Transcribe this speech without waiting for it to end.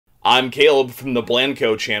I'm Caleb from the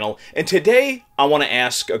Blanco channel, and today I want to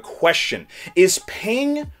ask a question. Is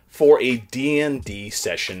paying for a D&D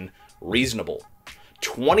session reasonable?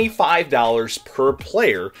 $25 per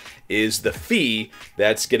player is the fee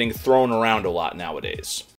that's getting thrown around a lot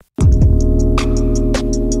nowadays.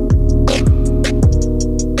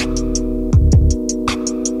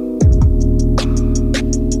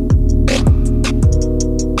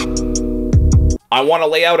 I want to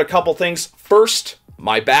lay out a couple things. First,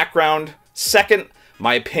 my background. Second,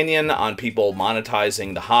 my opinion on people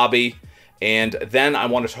monetizing the hobby. And then I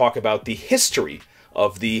want to talk about the history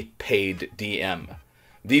of the paid DM.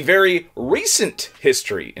 The very recent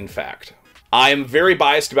history, in fact. I am very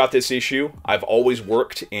biased about this issue. I've always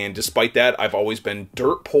worked, and despite that, I've always been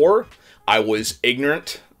dirt poor. I was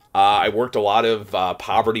ignorant. I worked a lot of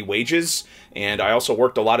poverty wages, and I also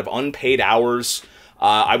worked a lot of unpaid hours.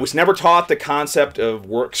 I was never taught the concept of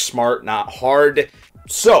work smart, not hard.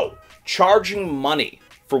 So, charging money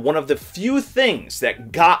for one of the few things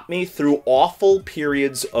that got me through awful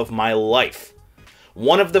periods of my life.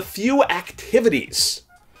 One of the few activities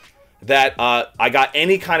that I got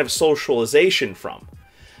any kind of socialization from.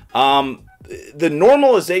 The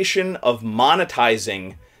normalization of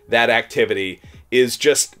monetizing that activity is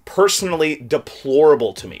just personally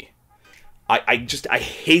deplorable to me. I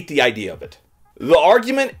hate the idea of it. The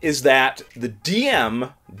argument is that the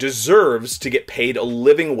DM deserves to get paid a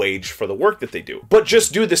living wage for the work that they do. But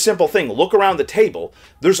just do the simple thing. Look around the table.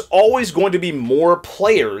 There's always going to be more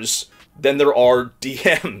players than there are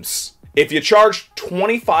DMs. If you charge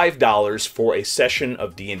 $25 for a session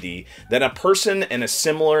of D&D, then a person in a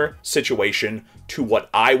similar situation to what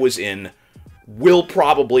I was in will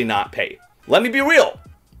probably not pay. Let me be real.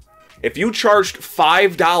 If you charged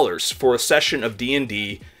 $5 for a session of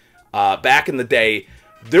D&D back in the day,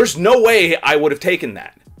 there's no way I would have taken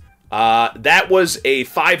that. That was a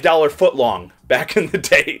 $5 footlong back in the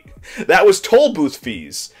day. That was toll booth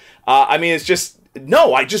fees. I mean, it's just,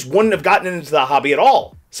 no, I just wouldn't have gotten into the hobby at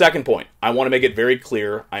all. Second point, I want to make it very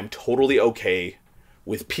clear, I'm totally okay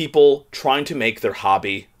with people trying to make their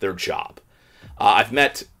hobby their job. I've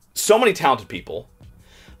met so many talented people,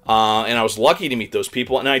 and I was lucky to meet those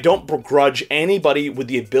people, and I don't begrudge anybody with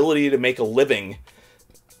the ability to make a living,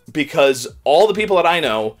 because all the people that I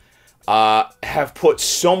know have put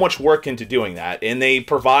so much work into doing that, and they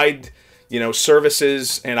provide,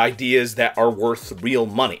 services and ideas that are worth real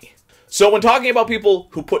money. So when talking about people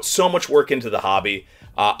who put so much work into the hobby,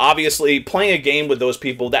 obviously playing a game with those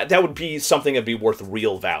people, that would be something that'd be worth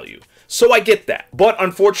real value. So I get that. But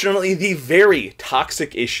unfortunately, the very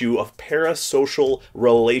toxic issue of parasocial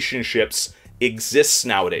relationships exists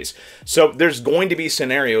nowadays. So there's going to be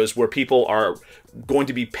scenarios where people are going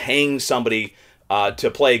to be paying somebody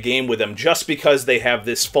to play a game with them just because they have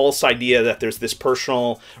this false idea that there's this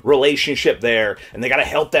personal relationship there and they got to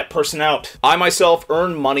help that person out. I myself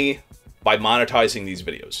earn money by monetizing these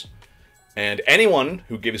videos. And anyone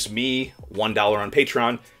who gives me $1 on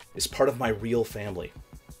Patreon is part of my real family.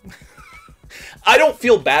 I don't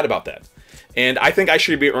feel bad about that. And I think I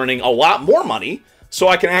should be earning a lot more money so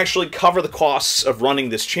I can actually cover the costs of running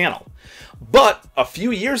this channel. But a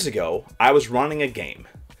few years ago, I was running a game,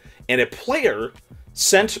 and a player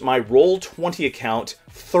sent my Roll20 account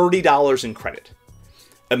 $30 in credit.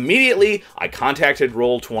 Immediately, I contacted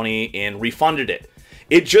Roll20 and refunded it.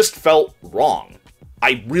 It just felt wrong.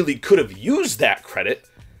 I really could have used that credit,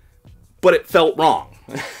 but it felt wrong.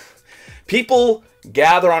 People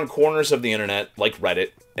gather on corners of the internet, like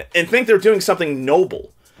Reddit, and think they're doing something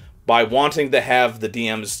noble by wanting to have the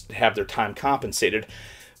DMs have their time compensated.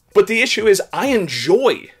 But the issue is, I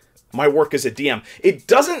enjoy my work as a DM. It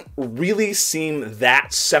doesn't really seem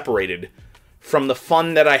that separated from the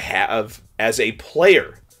fun that I have as a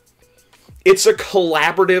player. It's a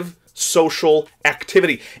collaborative social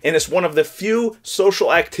activity, and it's one of the few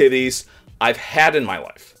social activities I've had in my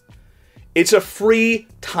life. It's a free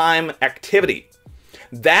time activity.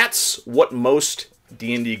 That's what most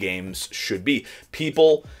D&D games should be.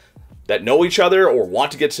 People that know each other or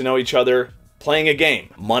want to get to know each other playing a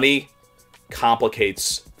game. Money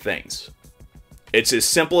complicates things. It's as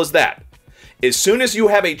simple as that. As soon as you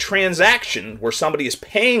have a transaction where somebody is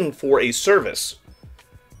paying for a service,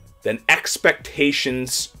 then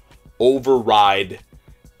expectations override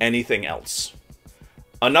anything else.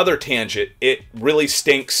 Another tangent, it really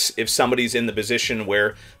stinks if somebody's in the position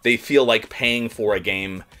where they feel like paying for a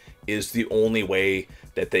game is the only way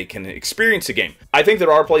that they can experience a game. I think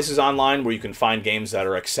there are places online where you can find games that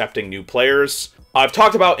are accepting new players. I've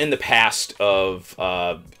talked about in the past of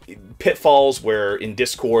pitfalls where in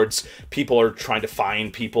Discords people are trying to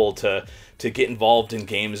find people to to get involved in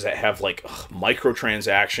games that have like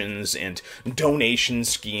microtransactions and donation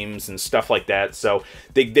schemes and stuff like that. So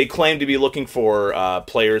they claim to be looking for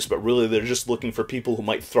players, but really they're just looking for people who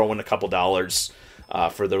might throw in a couple dollars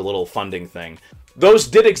for their little funding thing. Those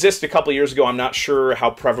did exist a couple years ago. I'm not sure how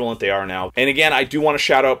prevalent they are now. And again, I do want to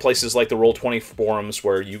shout out places like the Roll20 forums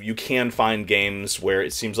where you can find games where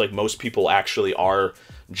it seems like most people actually are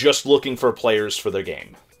just looking for players for their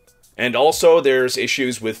game. And also, there's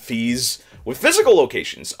issues with fees with physical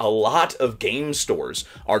locations. A lot of game stores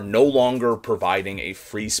are no longer providing a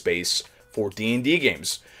free space for D&D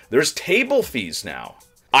games. There's table fees now.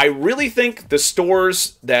 I really think the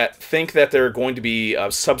stores that think that they're going to be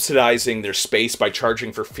subsidizing their space by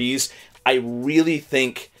charging for fees, I really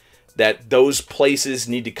think that those places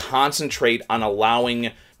need to concentrate on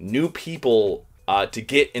allowing new people to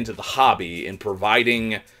get into the hobby and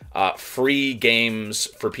providing free games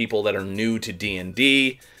for people that are new to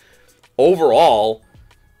D&D. Overall,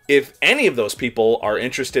 if any of those people are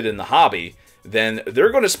interested in the hobby, then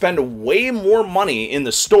they're going to spend way more money in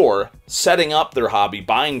the store setting up their hobby,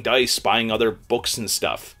 buying dice, buying other books and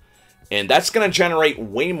stuff. And that's going to generate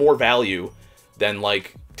way more value than,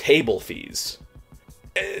 like, table fees.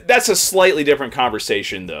 That's a slightly different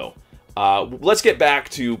conversation, though. Let's get back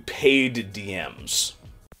to paid DMs.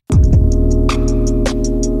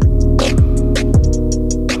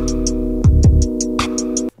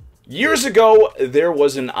 Years ago, there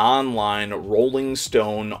was an online Rolling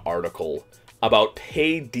Stone article about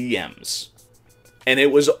paid DMs. And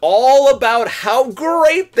it was all about how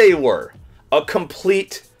great they were. A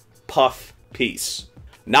complete puff piece.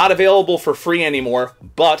 Not available for free anymore,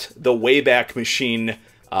 but the Wayback Machine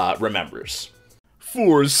remembers.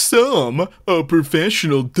 For some, a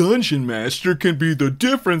professional dungeon master can be the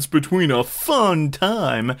difference between a fun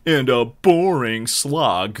time and a boring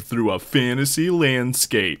slog through a fantasy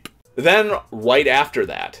landscape. Then, right after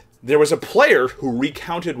that, there was a player who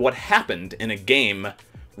recounted what happened in a game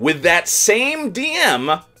with that same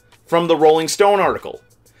DM from the Rolling Stone article.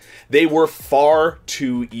 They were far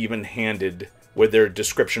too even-handed with their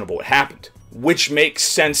description of what happened, which makes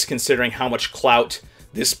sense considering how much clout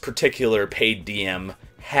this particular paid DM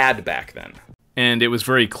had back then. And it was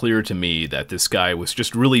very clear to me that this guy was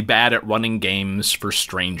just really bad at running games for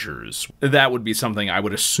strangers. That would be something I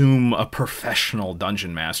would assume a professional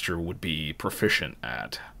dungeon master would be proficient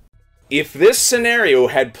at. If this scenario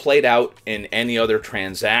had played out in any other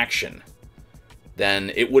transaction,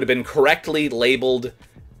 then it would have been correctly labeled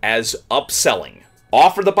as upselling.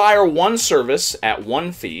 Offer the buyer one service at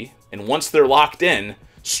one fee, and once they're locked in,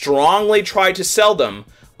 strongly try to sell them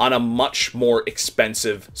on a much more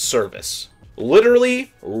expensive service.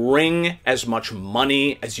 Literally wring as much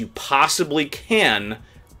money as you possibly can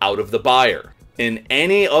out of the buyer. In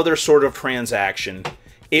any other sort of transaction,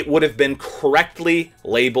 it would have been correctly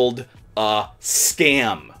labeled a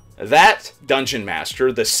scam. That dungeon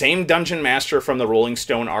master, the same dungeon master from the Rolling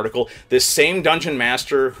Stone article, the same dungeon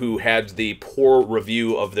master who had the poor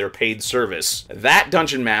review of their paid service, that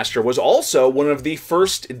dungeon master was also one of the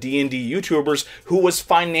first D&D YouTubers who was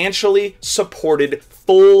financially supported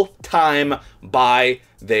full-time by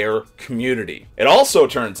their community. It also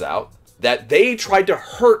turns out that they tried to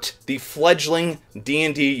hurt the fledgling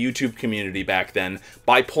D&D YouTube community back then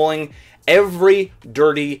by pulling every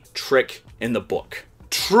dirty trick in the book.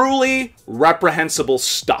 Truly reprehensible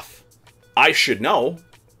stuff. I should know,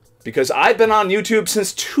 because I've been on YouTube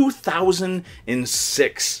since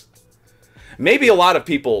 2006. Maybe a lot of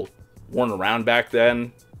people weren't around back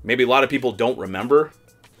then. Maybe a lot of people don't remember.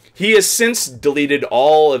 He has since deleted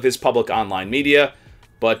all of his public online media,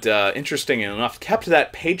 but interesting enough, kept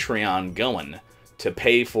that Patreon going to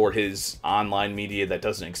pay for his online media that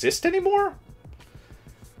doesn't exist anymore?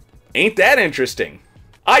 Ain't that interesting?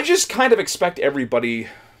 I just kind of expect everybody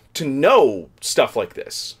to know stuff like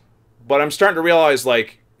this. But I'm starting to realize,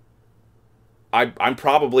 like, I'm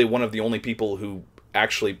probably one of the only people who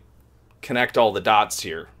actually connect all the dots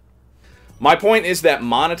here. My point is that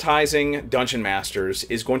monetizing Dungeon Masters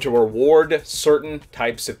is going to reward certain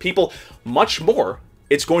types of people. Much more,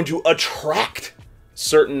 it's going to attract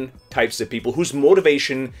certain types of people whose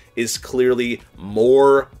motivation is clearly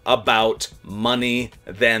more about money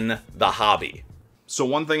than the hobby. So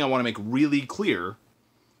one thing I want to make really clear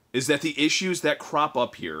is that the issues that crop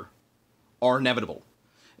up here are inevitable.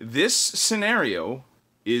 This scenario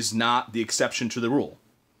is not the exception to the rule.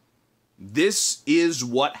 This is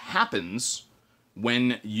what happens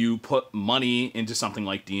when you put money into something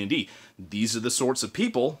like D&D. These are the sorts of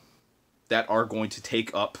people that are going to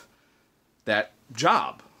take up that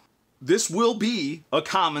job. This will be a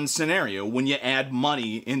common scenario when you add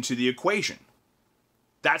money into the equation.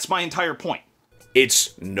 That's my entire point.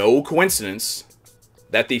 It's no coincidence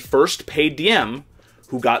that the first paid DM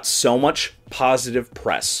who got so much positive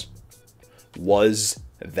press was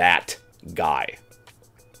that guy.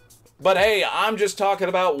 But hey, I'm just talking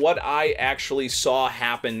about what I actually saw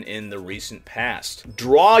happen in the recent past.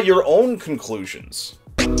 Draw your own conclusions.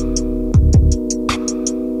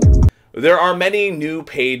 There are many new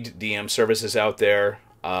paid DM services out there.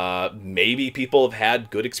 Maybe people have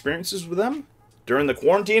had good experiences with them during the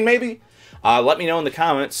quarantine, maybe? Let me know in the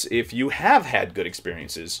comments if you have had good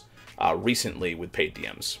experiences recently with paid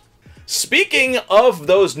DMs. Speaking of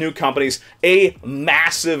those new companies, a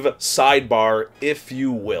massive sidebar, if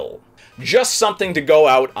you will. Just something to go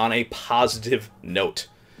out on a positive note.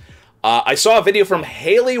 I saw a video from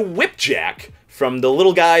Haley Whipjack from the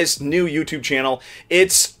little guy's new YouTube channel.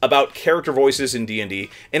 It's about character voices in D&D,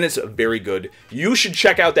 and it's very good. You should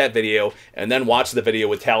check out that video, and then watch the video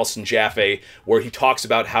with Talis and Jaffe, where he talks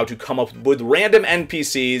about how to come up with random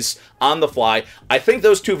NPCs on the fly. I think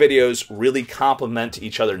those two videos really complement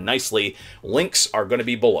each other nicely. Links are going to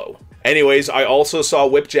be below. Anyways, I also saw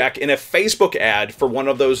Whipjack in a Facebook ad for one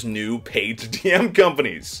of those new paid DM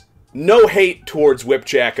companies. No hate towards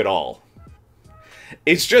Whipjack at all.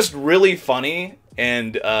 It's just really funny,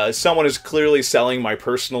 and someone is clearly selling my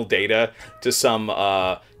personal data to some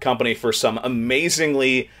company for some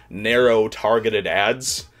amazingly narrow targeted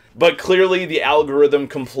ads. But clearly the algorithm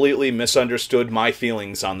completely misunderstood my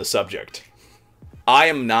feelings on the subject. I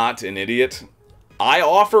am not an idiot. I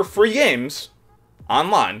offer free games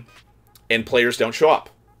online, and players don't show up.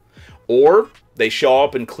 Or they show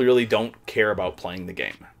up and clearly don't care about playing the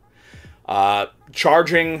game.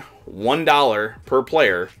 Charging $1 per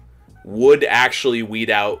player would actually weed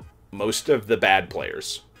out most of the bad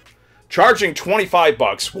players. Charging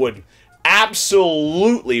 $25 would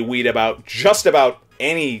absolutely weed out just about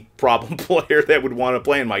any problem player that would want to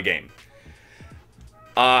play in my game.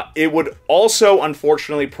 It would also,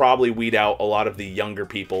 unfortunately, probably weed out a lot of the younger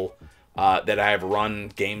people that I have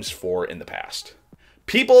run games for in the past.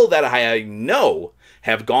 People that I know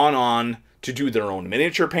have gone on to do their own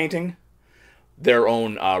miniature painting, their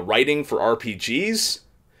own writing for RPGs,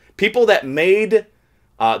 people that made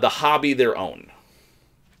the hobby their own.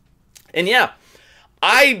 And yeah,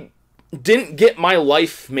 I didn't get my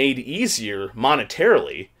life made easier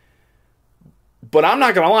monetarily, but I'm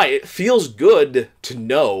not gonna lie, it feels good to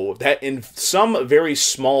know that in some very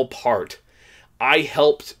small part, I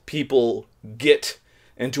helped people get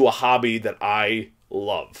into a hobby that I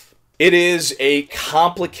love. It is a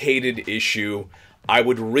complicated issue. I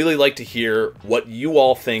would really like to hear what you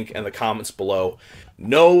all think in the comments below.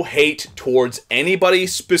 No hate towards anybody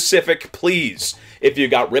specific, please. If you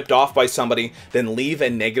got ripped off by somebody, then leave a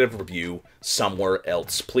negative review somewhere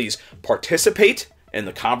else. Please participate in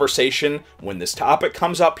the conversation when this topic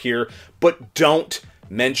comes up here, but don't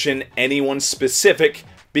mention anyone specific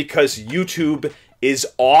because YouTube is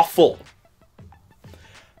awful.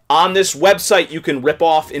 On this website, you can rip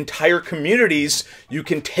off entire communities. You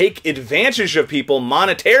can take advantage of people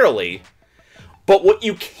monetarily. But what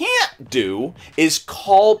you can't do is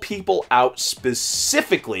call people out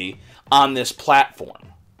specifically on this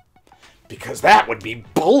platform. Because that would be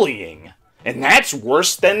bullying. And that's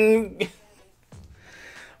worse than...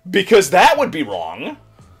 because that would be wrong.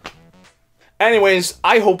 Anyways,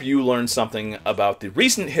 I hope you learned something about the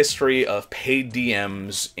recent history of paid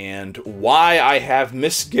DMs and why I have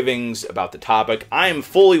misgivings about the topic. I am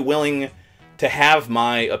fully willing to have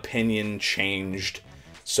my opinion changed.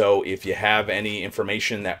 So if you have any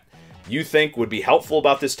information that you think would be helpful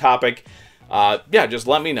about this topic, yeah, just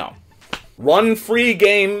let me know. Run free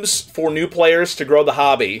games for new players to grow the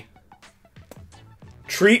hobby.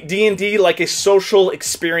 Treat D&D like a social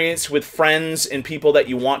experience with friends and people that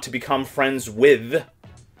you want to become friends with.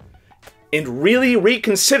 And really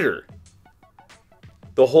reconsider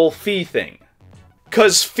the whole fee thing.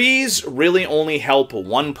 Because fees really only help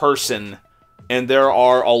one person, and there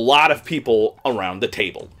are a lot of people around the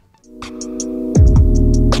table.